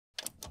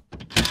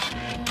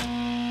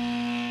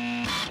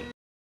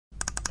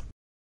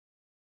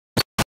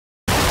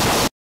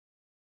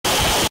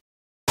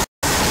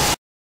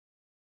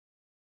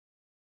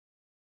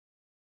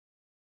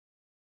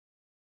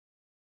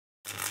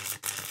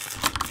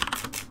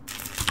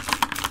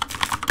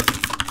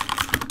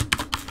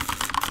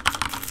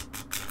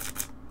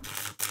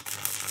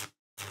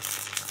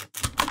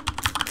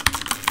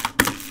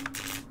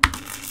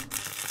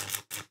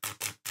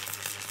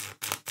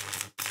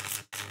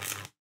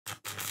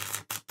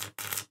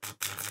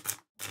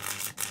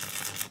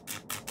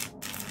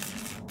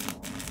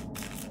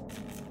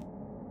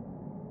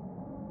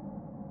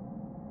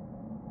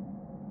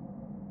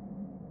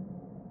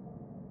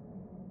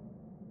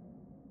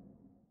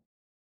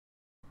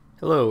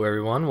Hello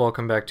everyone,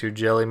 welcome back to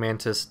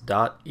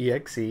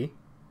jellymantis.exe.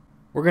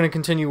 We're going to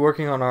continue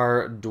working on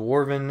our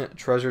Dwarven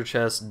Treasure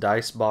Chest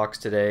dice box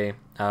today.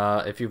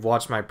 If you've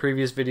watched my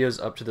previous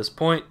videos up to this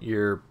point,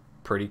 you're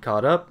pretty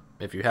caught up.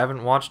 If you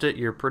haven't watched it,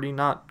 you're pretty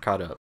not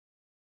caught up.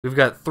 We've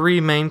got three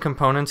main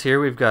components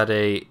here. We've got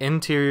a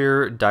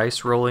interior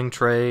dice rolling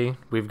tray,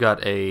 we've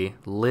got a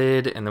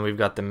lid, and then we've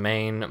got the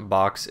main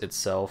box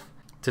itself.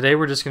 Today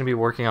we're just going to be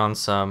working on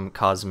some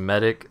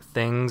cosmetic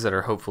things that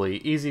are hopefully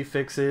easy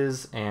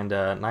fixes and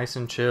nice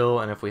and chill,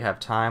 and if we have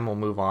time we'll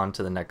move on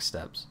to the next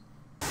steps.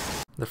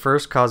 The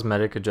first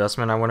cosmetic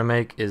adjustment I want to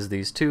make is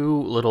these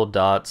two little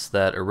dots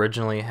that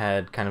originally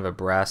had kind of a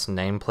brass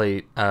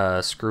nameplate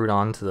screwed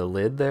onto the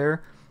lid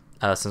there.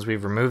 Since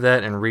we've removed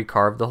that and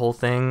recarved the whole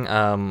thing,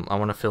 I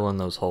want to fill in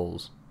those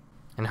holes.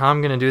 And how I'm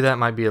going to do that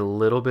might be a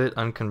little bit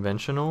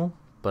unconventional,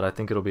 but I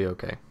think it'll be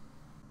okay.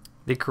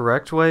 The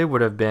correct way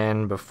would have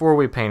been, before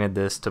we painted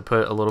this, to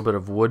put a little bit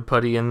of wood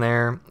putty in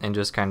there and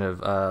just kind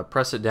of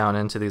press it down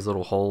into these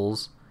little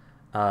holes.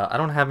 I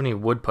don't have any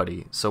wood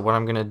putty, so what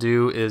I'm going to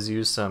do is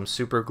use some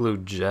super glue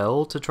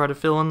gel to try to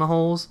fill in the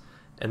holes,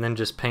 and then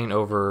just paint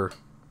over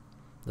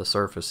the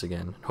surface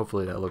again.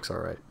 Hopefully that looks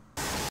alright.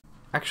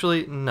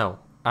 Actually, no.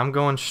 I'm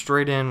going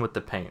straight in with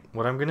the paint.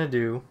 What I'm going to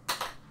do...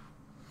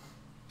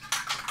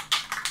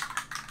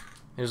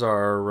 Here's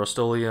our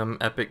Rust-Oleum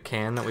Epic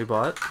can that we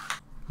bought.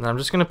 And I'm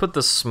just going to put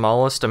the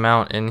smallest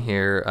amount in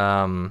here.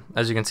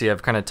 As you can see,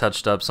 I've kind of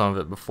touched up some of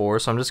it before,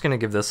 so I'm just going to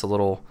give this a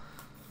little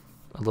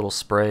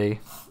spray.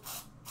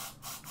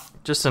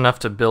 Just enough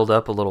to build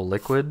up a little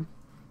liquid,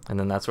 and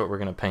then that's what we're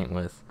going to paint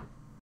with.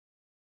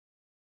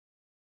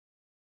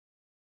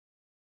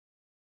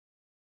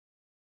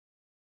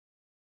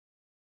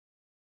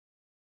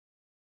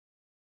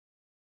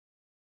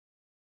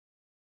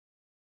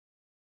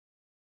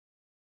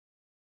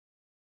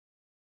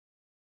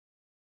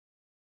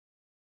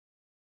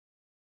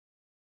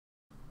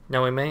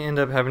 Now we may end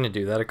up having to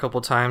do that a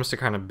couple times to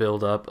kind of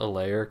build up a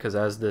layer, because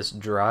as this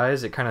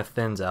dries it kind of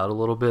thins out a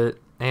little bit,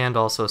 and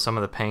also some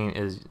of the paint,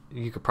 is,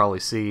 you could probably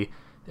see,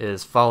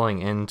 is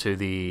falling into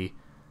the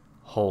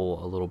hole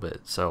a little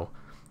bit. So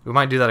we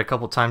might do that a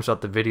couple times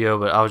throughout the video,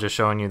 but I was just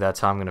showing you that's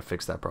how I'm going to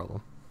fix that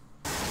problem.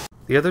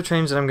 The other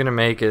change that I'm going to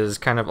make is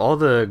kind of all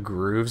the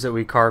grooves that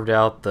we carved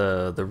out,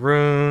 the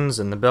runes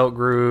and the belt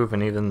groove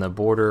and even the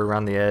border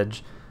around the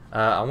edge.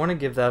 I want to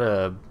give that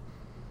a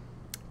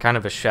kind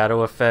of a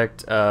shadow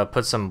effect,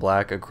 put some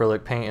black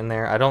acrylic paint in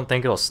there. I don't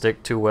think it'll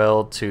stick too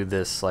well to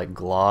this like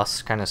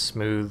gloss kind of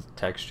smooth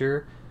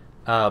texture,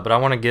 but I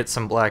want to get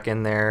some black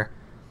in there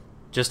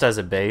just as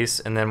a base,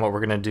 and then what we're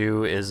going to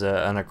do is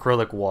an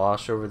acrylic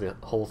wash over the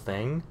whole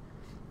thing,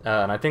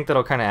 and I think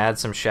that'll kind of add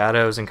some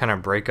shadows and kind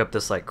of break up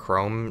this like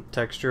chrome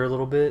texture a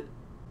little bit.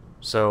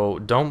 So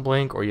don't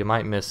blink or you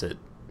might miss it.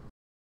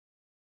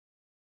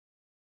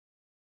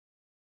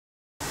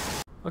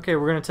 Okay,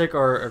 we're going to take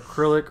our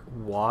acrylic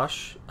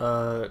wash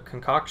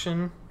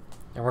concoction,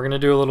 and we're going to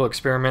do a little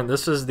experiment.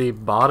 This is the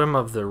bottom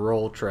of the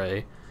roll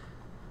tray,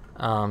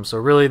 so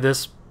really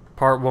this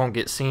part won't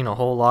get seen a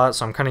whole lot,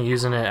 so I'm kind of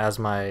using it as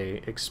my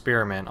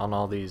experiment on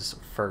all these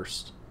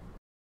first.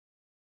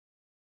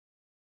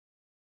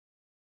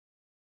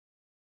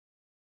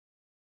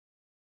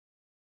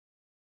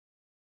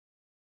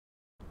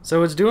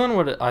 So it's doing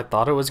what I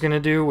thought it was going to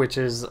do, which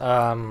is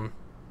the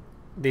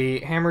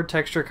hammered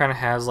texture kind of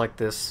has like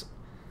this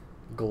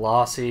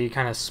glossy,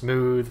 kind of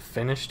smooth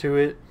finish to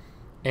it,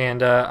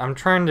 and I'm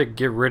trying to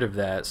get rid of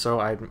that. So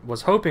I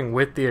was hoping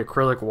with the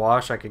acrylic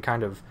wash I could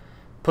kind of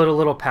put a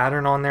little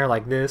pattern on there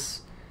like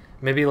this,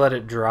 maybe let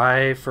it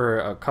dry for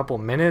a couple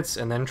minutes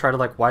and then try to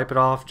like wipe it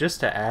off, just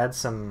to add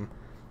some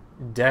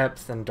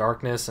depth and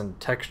darkness and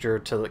texture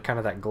to kind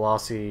of that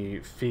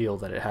glossy feel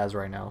that it has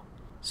right now.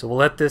 So we'll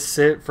let this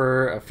sit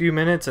for a few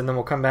minutes and then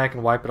we'll come back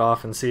and wipe it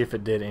off and see if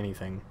it did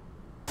anything.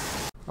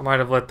 I might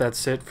have let that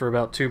sit for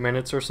about 2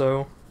 minutes or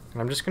so. And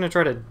I'm just going to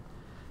try to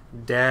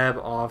dab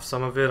off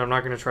some of it. I'm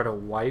not going to try to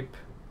wipe,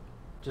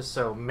 just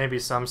so maybe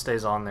some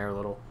stays on there a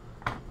little.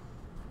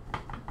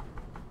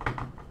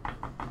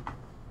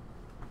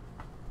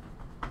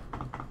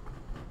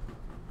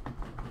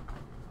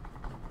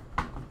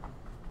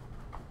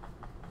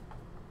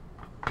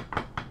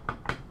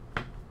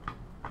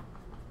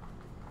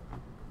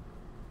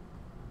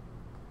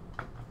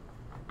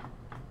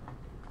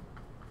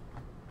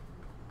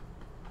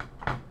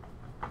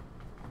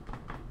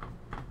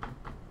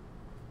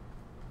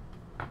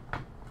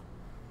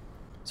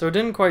 So it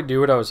didn't quite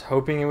do what I was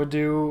hoping it would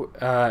do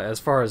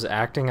as far as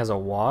acting as a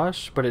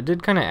wash, but it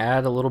did kind of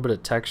add a little bit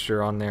of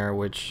texture on there,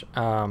 which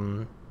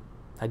I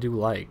do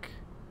like.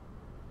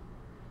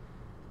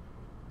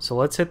 So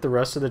let's hit the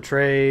rest of the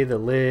tray, the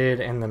lid,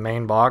 and the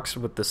main box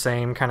with the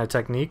same kind of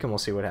technique, and we'll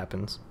see what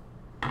happens.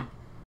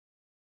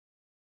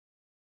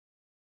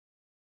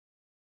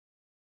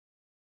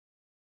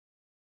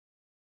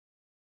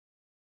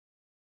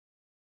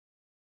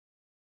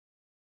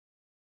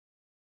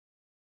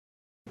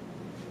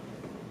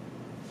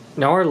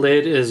 Now our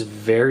lid is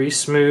very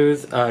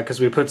smooth because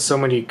we put so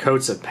many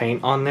coats of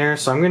paint on there,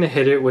 so I'm going to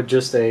hit it with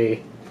just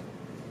a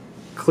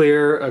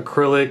clear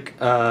acrylic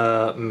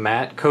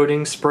matte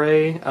coating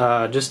spray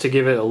just to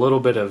give it a little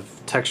bit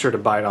of texture to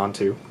bite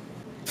onto.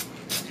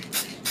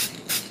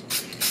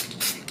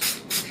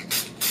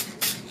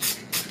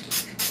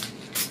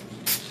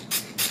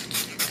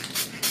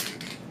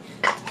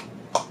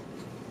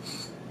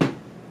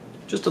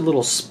 Just a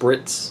little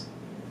spritz.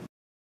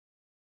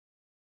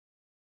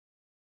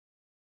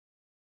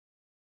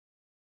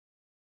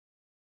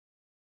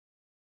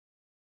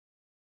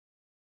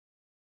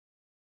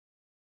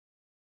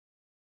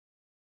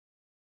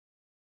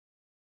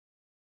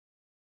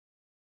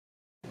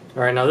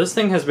 Alright, now this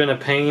thing has been a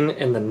pain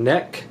in the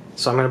neck,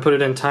 so I'm going to put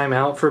it in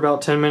timeout for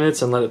about 10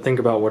 minutes and let it think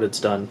about what it's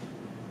done.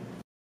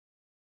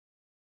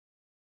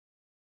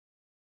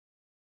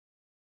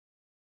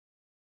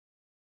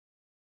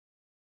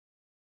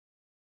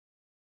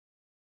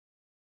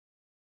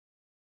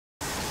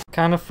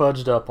 Kind of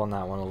fudged up on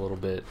that one a little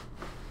bit.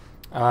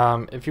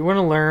 If you want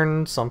to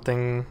learn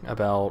something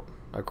about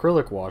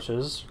acrylic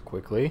washes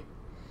quickly,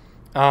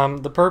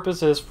 the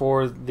purpose is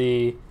for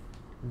the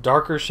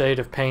darker shade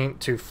of paint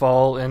to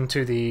fall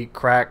into the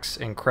cracks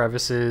and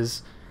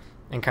crevices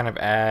and kind of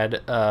add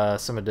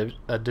some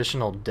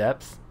additional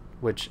depth,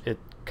 which it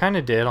kind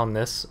of did on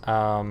this,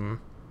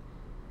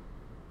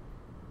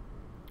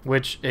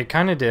 which it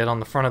kind of did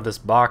on the front of this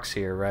box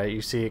here, right?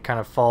 You see it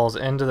kind of falls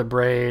into the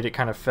braid, it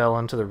kind of fell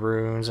into the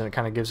runes, and it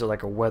kind of gives it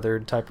like a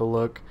weathered type of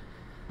look.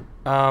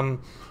 The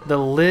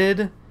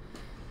lid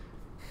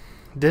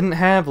didn't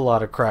have a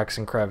lot of cracks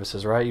and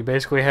crevices, right? You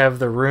basically have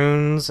the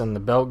runes and the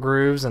belt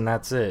grooves, and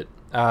that's it.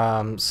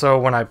 So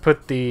when I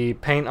put the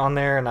paint on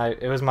there, and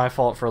it was my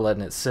fault for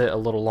letting it sit a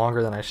little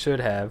longer than I should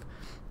have,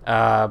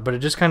 but it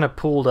just kind of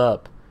pooled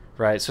up,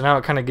 right? So now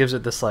it kind of gives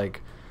it this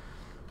like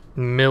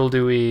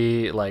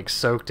mildewy, like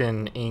soaked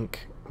in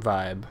ink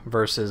vibe,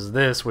 versus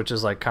this, which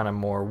is like kind of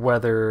more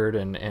weathered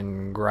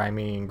and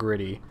grimy and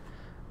gritty.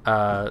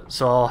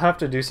 So I'll have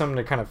to do something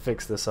to kind of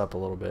fix this up a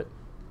little bit.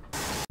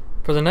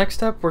 For the next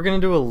step, we're going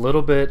to do a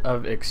little bit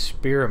of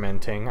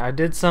experimenting. I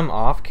did some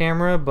off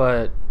camera,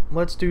 but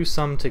let's do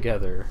some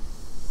together.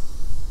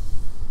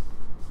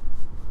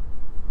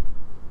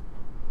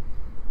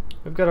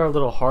 We've got our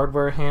little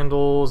hardware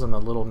handles and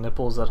the little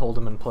nipples that hold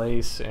them in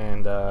place,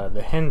 and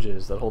the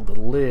hinges that hold the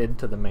lid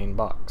to the main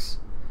box.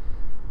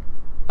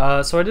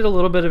 So I did a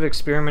little bit of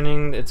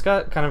experimenting. It's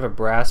got kind of a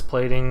brass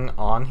plating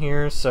on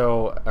here,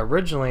 so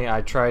originally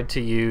I tried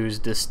to use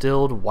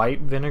distilled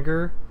white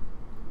vinegar,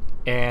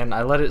 and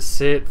I let it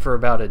sit for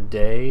about a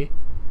day,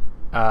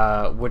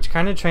 which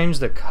kind of changed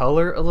the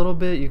color a little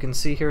bit. You can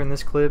see here in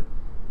this clip,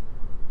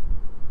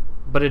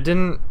 but it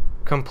didn't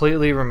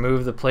completely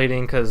remove the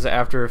plating, because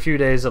after a few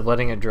days of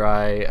letting it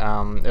dry,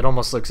 it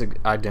almost looks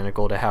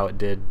identical to how it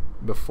did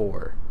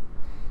before.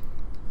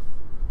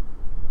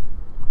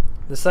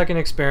 The second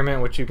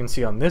experiment, which you can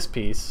see on this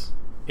piece,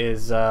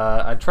 is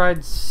I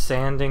tried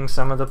sanding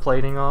some of the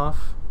plating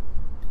off.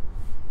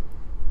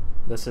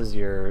 This is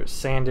your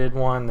sanded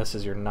one, this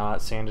is your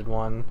not sanded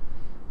one,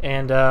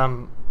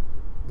 and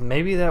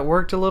maybe that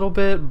worked a little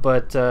bit,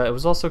 but it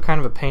was also kind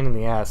of a pain in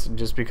the ass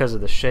just because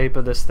of the shape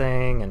of this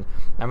thing, and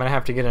I'm gonna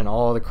have to get in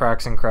all the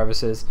cracks and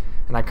crevices,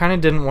 and I kind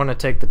of didn't want to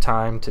take the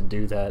time to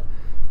do that.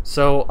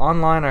 So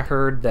online I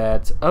heard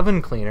that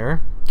oven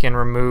cleaner can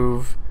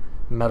remove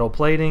metal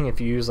plating if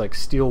you use like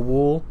steel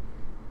wool,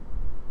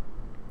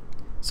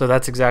 so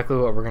that's exactly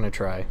what we're gonna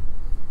try.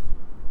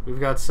 We've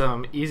got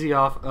some easy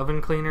off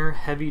oven cleaner,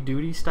 heavy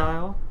duty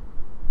style.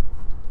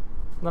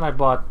 Then I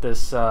bought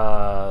this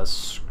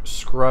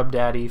Scrub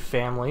Daddy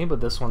family,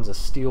 but this one's a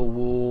steel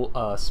wool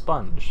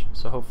sponge,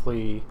 so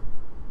hopefully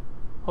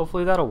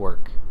that'll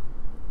work.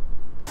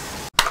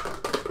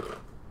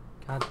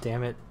 God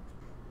damn it.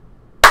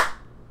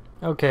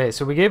 Okay,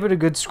 so we gave it a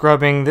good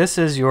scrubbing. This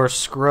is your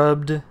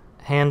scrubbed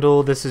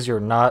handle, this is your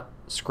not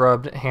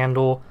scrubbed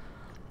handle.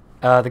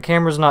 The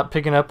camera's not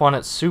picking up on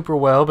it super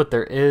well, but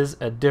there is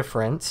a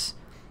difference.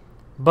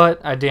 But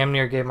I damn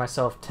near gave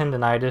myself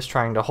tendinitis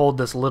trying to hold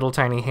this little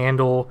tiny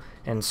handle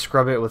and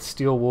scrub it with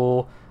steel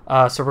wool.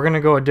 So we're going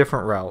to go a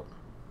different route.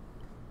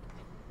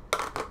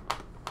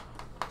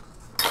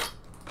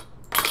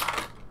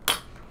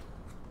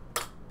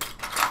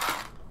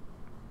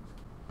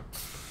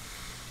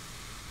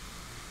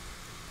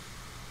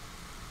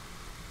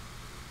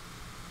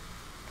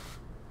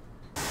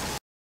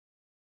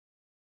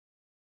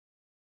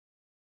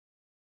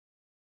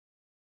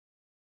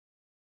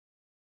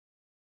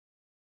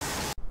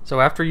 So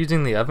after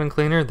using the oven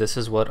cleaner, this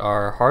is what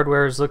our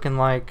hardware is looking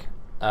like.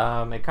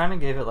 It kind of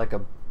gave it like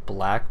a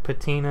black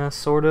patina,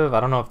 sort of.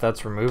 I don't know if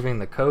that's removing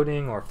the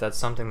coating or if that's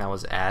something that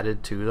was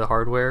added to the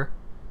hardware,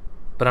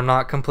 but I'm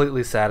not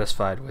completely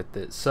satisfied with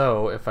it.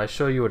 So if I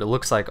show you what it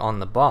looks like on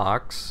the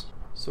box.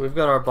 So we've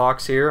got our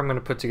box here. I'm going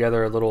to put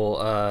together a little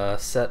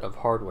set of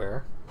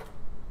hardware.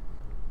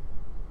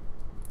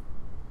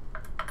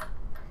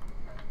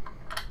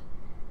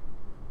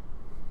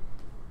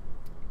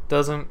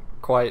 Doesn't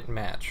quite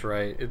match,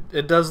 right?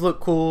 It does look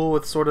cool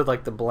with sort of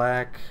like the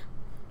black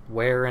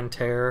wear and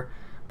tear,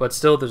 but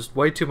still there's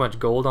way too much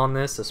gold on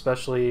this,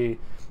 especially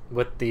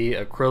with the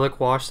acrylic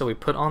wash that we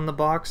put on the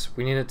box,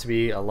 we need it to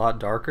be a lot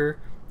darker,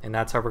 and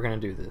that's how we're going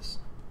to do this.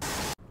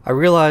 I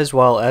realized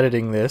while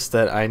editing this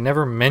that I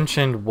never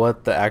mentioned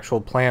what the actual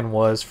plan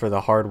was for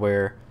the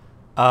hardware.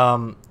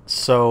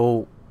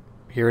 So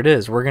here it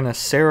is. We're going to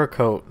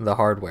Cerakote the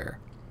hardware.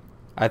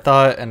 I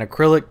thought an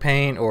acrylic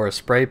paint or a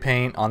spray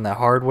paint on the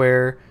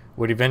hardware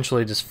would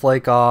eventually just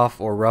flake off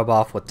or rub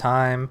off with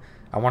time.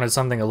 I wanted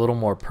something a little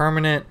more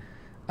permanent.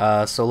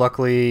 So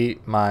luckily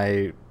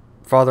my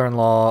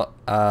father-in-law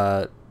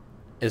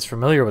is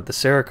familiar with the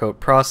Cerakote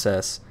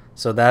process.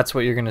 So that's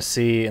what you're going to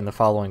see in the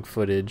following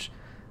footage.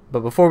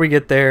 But before we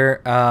get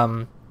there,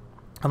 I'm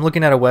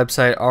looking at a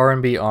website,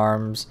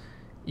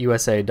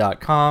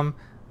 rnbarmsusa.com,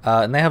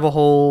 and they have a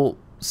whole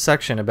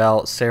section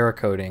about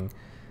Cerakoting.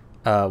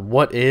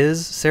 What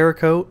is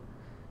Cerakote?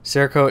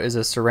 Cerakote is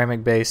a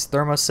ceramic-based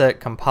thermoset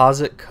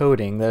composite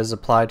coating that is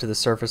applied to the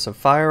surface of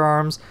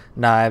firearms,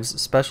 knives,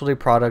 specialty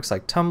products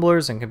like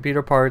tumblers and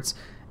computer parts,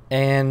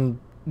 and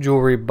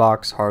jewelry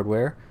box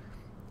hardware.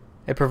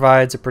 It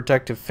provides a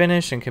protective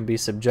finish and can be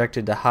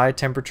subjected to high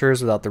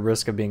temperatures without the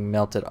risk of being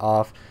melted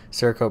off.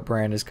 Cerakote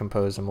brand is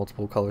composed of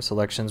multiple color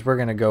selections. We're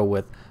going to go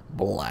with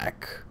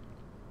black.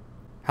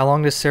 How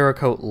long does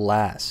Cerakote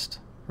last?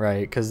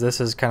 Right, because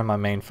this is kind of my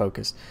main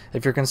focus.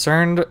 If you're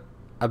concerned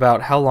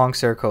about how long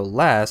Cerakote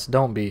lasts,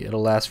 don't be.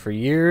 It'll last for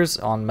years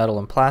on metal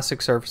and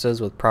plastic surfaces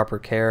with proper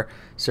care.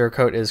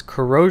 Cerakote is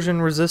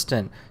corrosion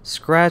resistant,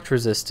 scratch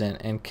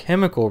resistant, and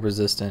chemical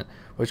resistant,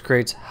 which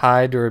creates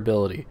high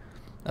durability.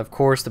 Of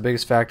course, the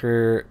biggest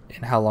factor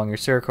in how long your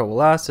Cerakote will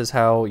last is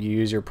how you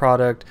use your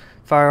product,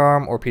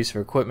 firearm, or piece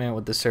of equipment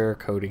with the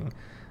Cerakote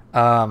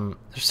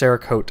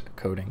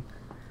coating.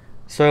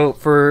 So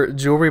for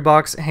jewelry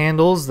box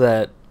handles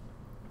that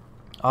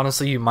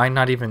honestly you might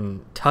not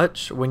even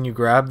touch when you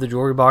grab the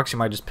jewelry box, you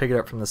might just pick it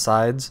up from the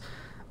sides.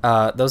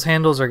 Those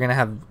handles are going to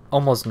have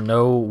almost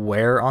no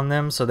wear on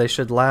them, so they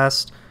should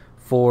last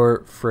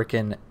for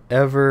frickin'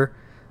 ever.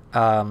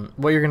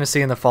 What you're going to see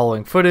in the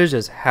following footage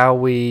is how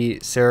we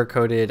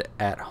Cerakoted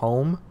at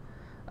home.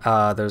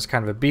 There's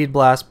kind of a bead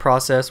blast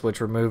process which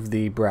removed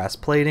the brass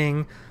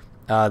plating.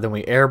 Then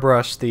we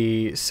airbrushed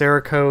the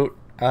Cerakote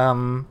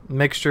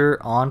mixture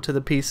onto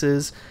the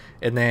pieces,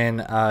 and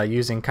then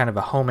using kind of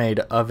a homemade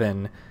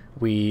oven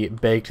we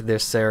baked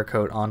this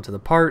Cerakote onto the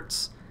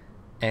parts,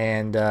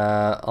 and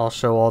I'll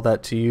show all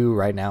that to you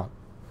right now.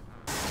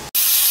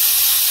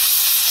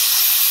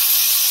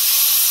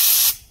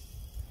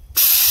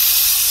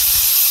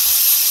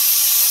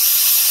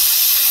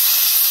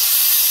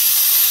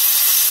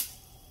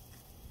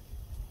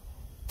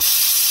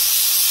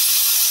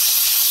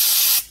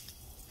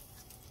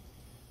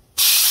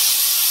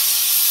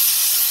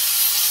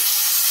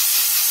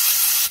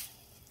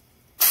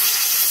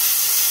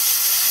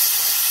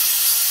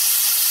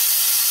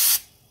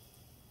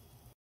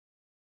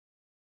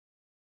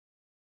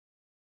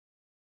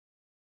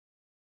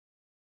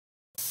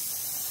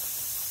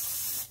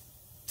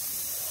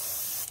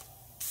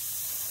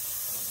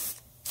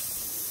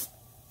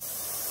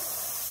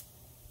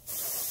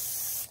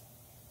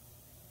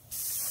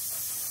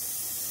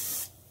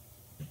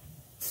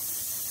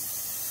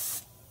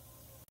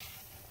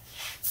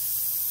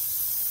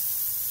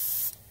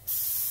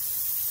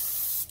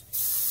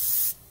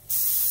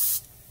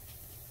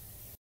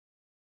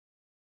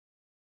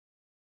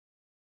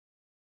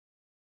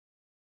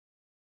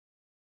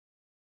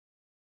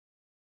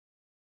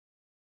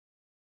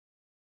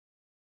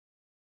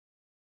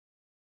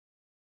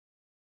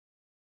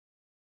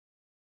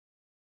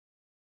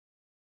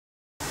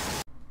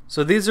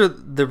 So these are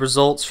the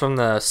results from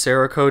the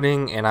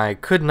Cerakoting, and I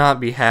could not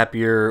be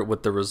happier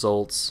with the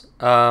results.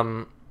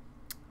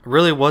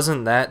 Really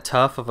wasn't that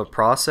tough of a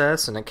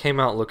process, and it came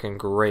out looking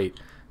great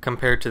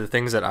compared to the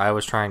things that I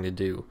was trying to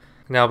do.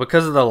 Now,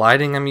 because of the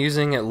lighting I'm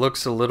using, it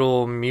looks a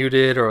little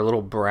muted or a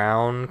little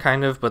brown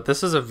kind of, but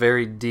this is a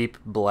very deep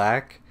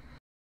black.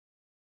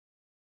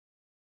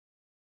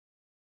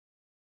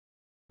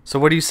 So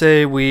what do you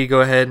say we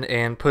go ahead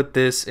and put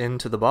this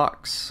into the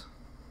box?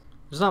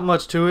 There's not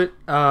much to it.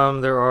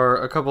 There are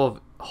a couple of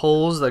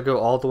holes that go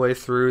all the way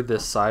through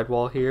this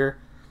sidewall here.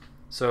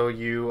 So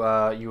you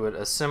would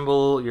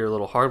assemble your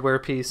little hardware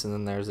piece, and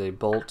then there's a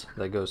bolt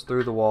that goes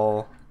through the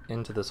wall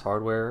into this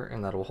hardware,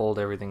 and that'll hold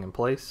everything in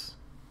place.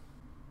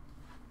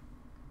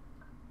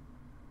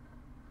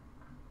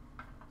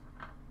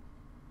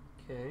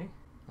 Okay,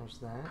 there's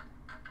that.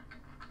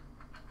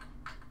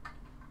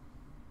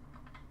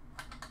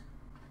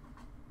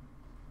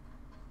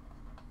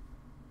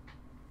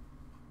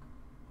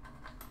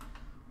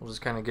 We'll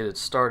just kind of get it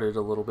started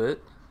a little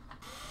bit.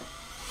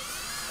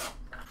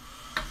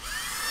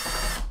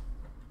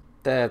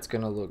 That's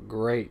gonna look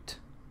great.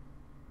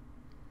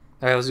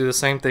 Alright, let's do the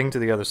same thing to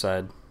the other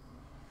side.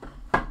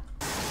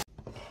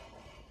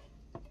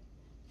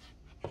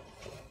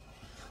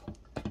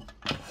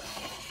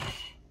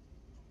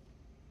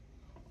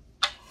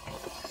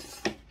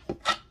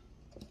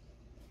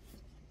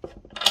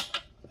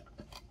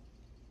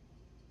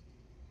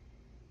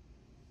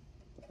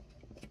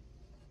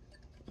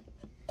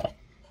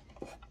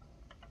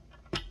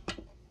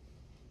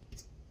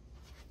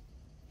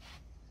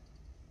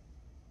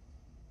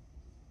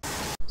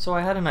 So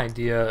I had an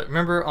idea.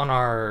 Remember on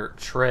our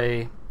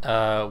tray,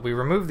 we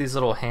removed these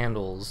little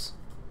handles.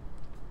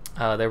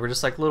 They were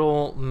just like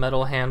little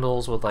metal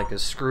handles with like a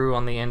screw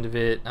on the end of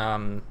it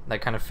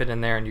that kind of fit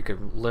in there, and you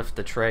could lift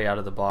the tray out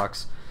of the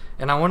box.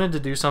 And I wanted to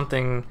do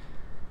something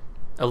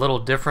a little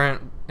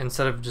different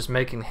instead of just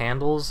making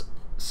handles.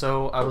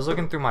 So I was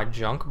looking through my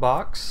junk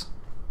box,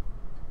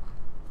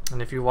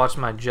 and if you watched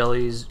my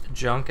Jelly's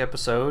junk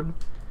episode,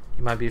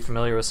 you might be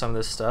familiar with some of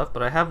this stuff,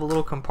 but I have a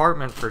little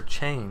compartment for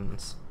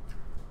chains.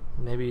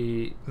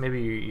 Maybe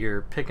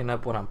you're picking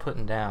up what I'm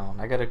putting down.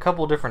 I got a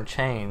couple different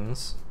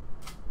chains.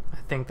 I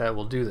think that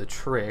will do the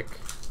trick.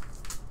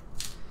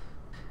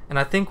 And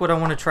I think what I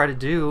want to try to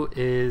do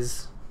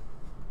is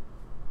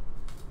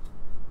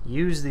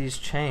use these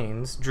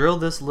chains, drill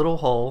this little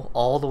hole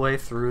all the way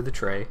through the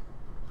tray,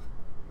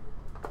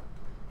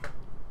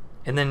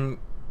 and then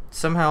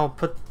somehow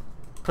put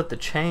the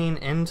chain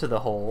into the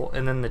hole,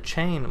 and then the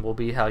chain will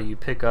be how you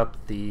pick up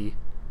the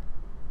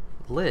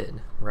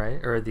lid, right?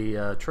 Or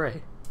the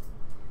tray.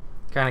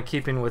 Kind of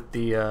keeping with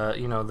the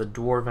you know, the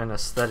dwarven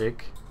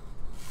aesthetic.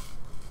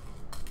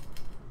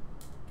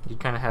 You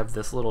kind of have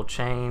this little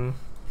chain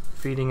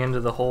feeding into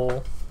the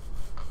hole,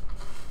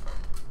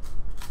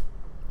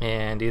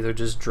 and either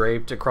just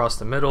draped across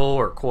the middle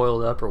or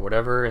coiled up or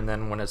whatever, and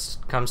then when it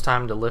comes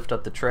time to lift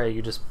up the tray,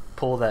 you just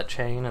pull that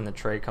chain and the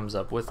tray comes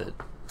up with it.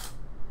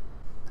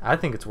 I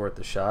think it's worth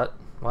a shot.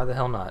 Why the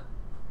hell not?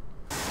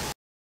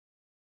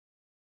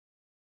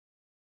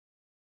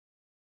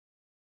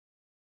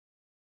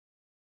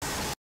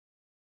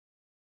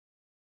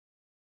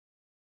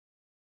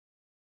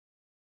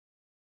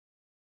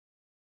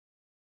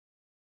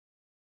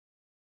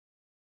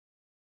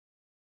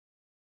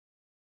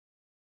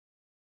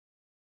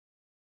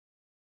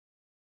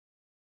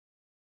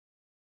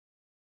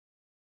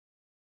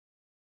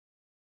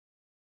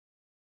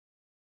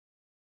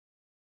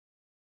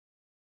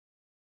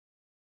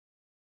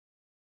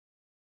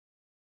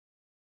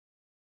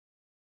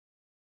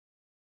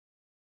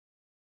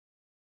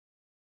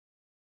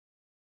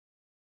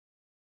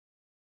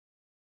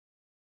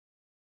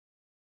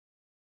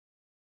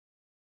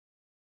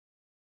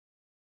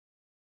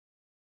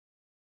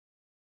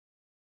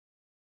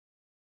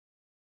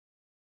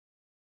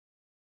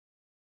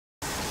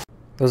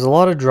 There's a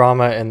lot of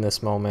drama in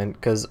this moment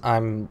because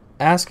I'm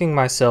asking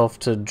myself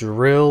to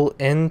drill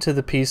into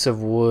the piece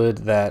of wood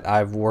that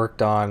I've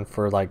worked on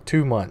for like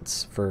 2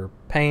 months for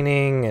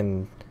painting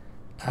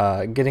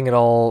and getting it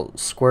all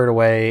squared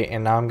away,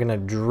 and now I'm gonna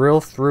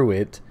drill through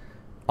it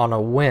on a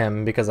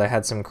whim because I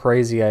had some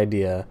crazy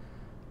idea.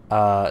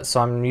 So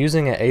I'm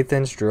using an 1/8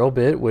 inch drill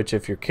bit, which,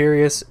 if you're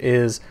curious,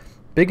 is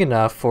big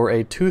enough for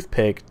a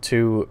toothpick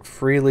to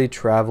freely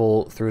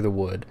travel through the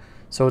wood.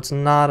 So it's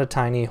not a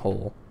tiny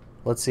hole.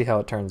 Let's see how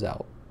it turns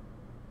out.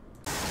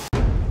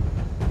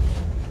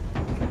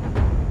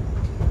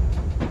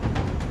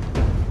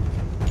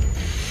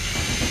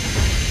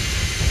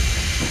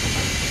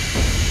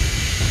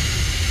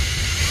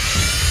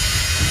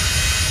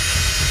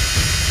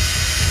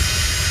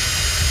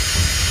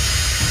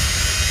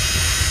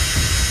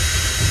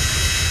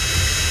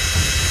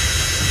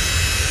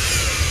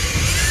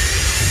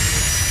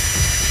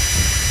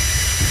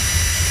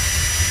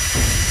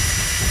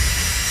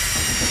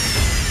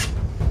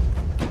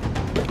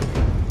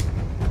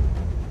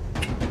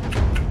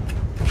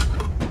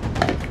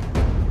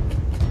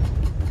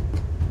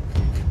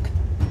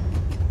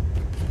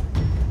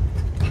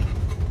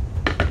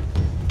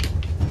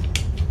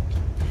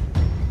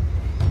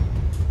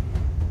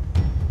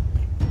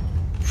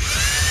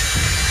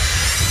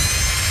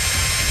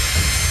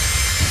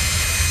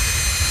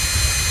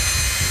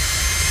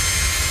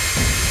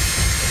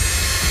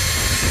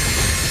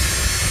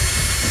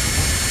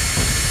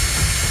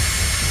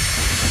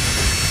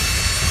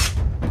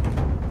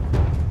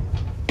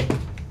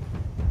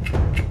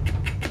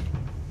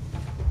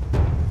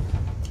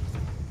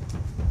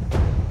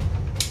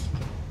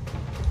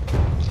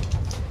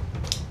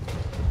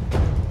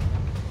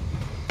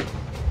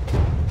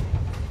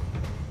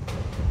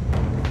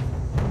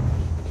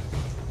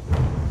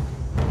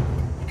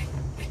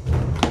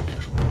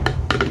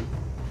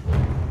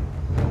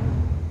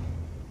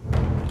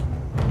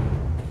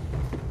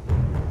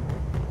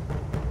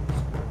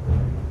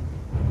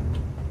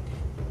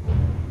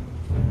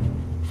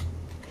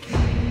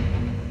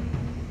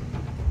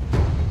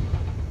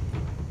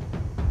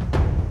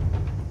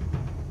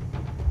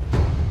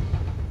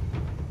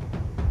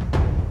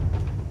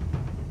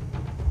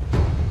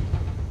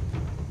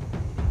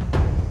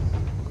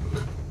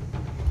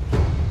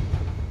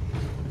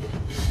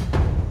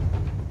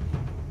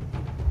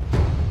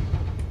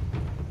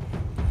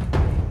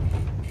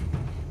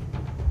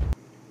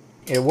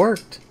 It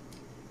worked.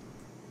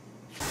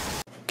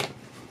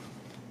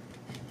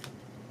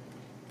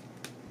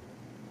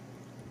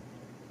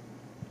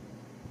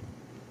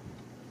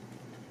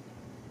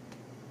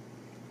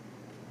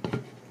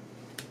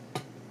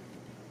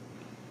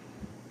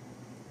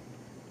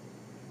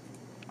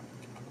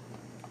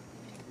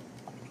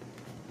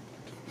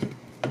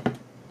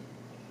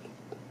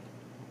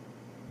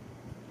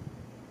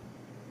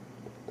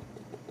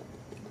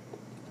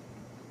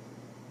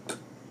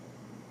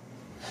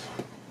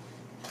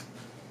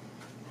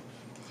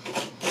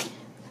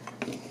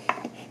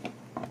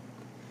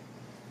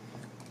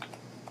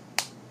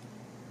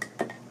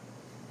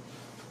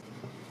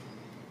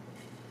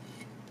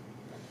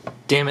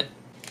 Damn it.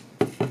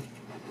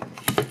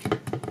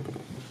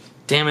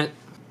 Damn it.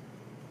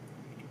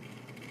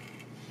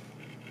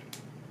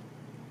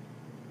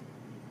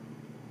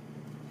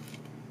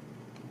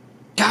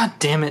 God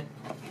damn it.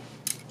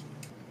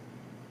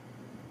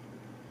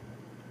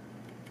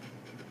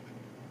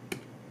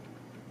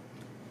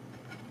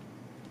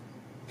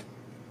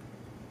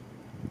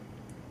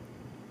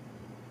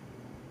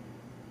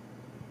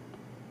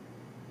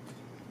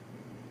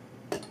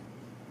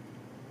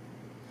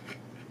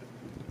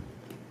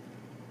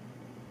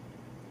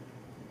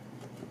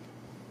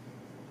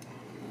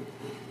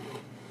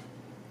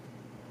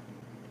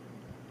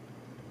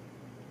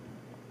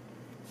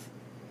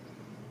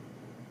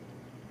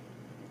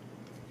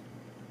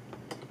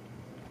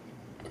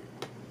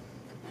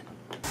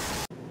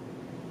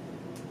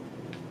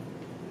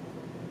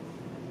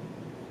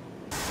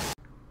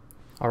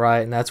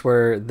 Alright, and that's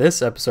where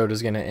this episode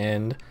is going to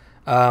end.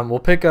 We'll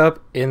pick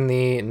up in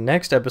the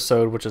next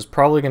episode, which is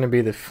probably going to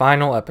be the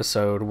final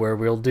episode, where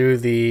we'll do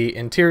the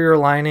interior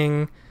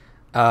lining.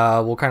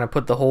 We'll kind of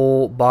put the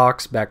whole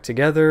box back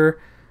together.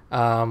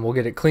 We'll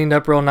get it cleaned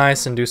up real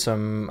nice and do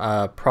some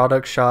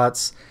product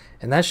shots.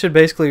 And that should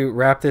basically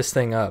wrap this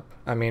thing up.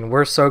 I mean,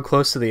 we're so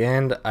close to the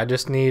end. I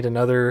just need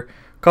another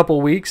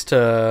couple weeks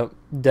to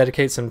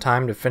dedicate some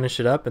time to finish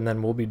it up, and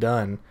then we'll be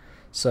done.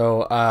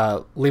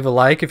 So leave a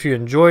like if you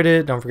enjoyed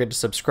it. Don't forget to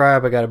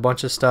subscribe. I got a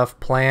bunch of stuff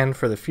planned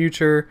for the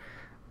future.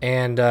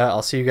 And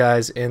I'll see you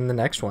guys in the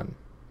next one.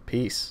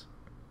 Peace.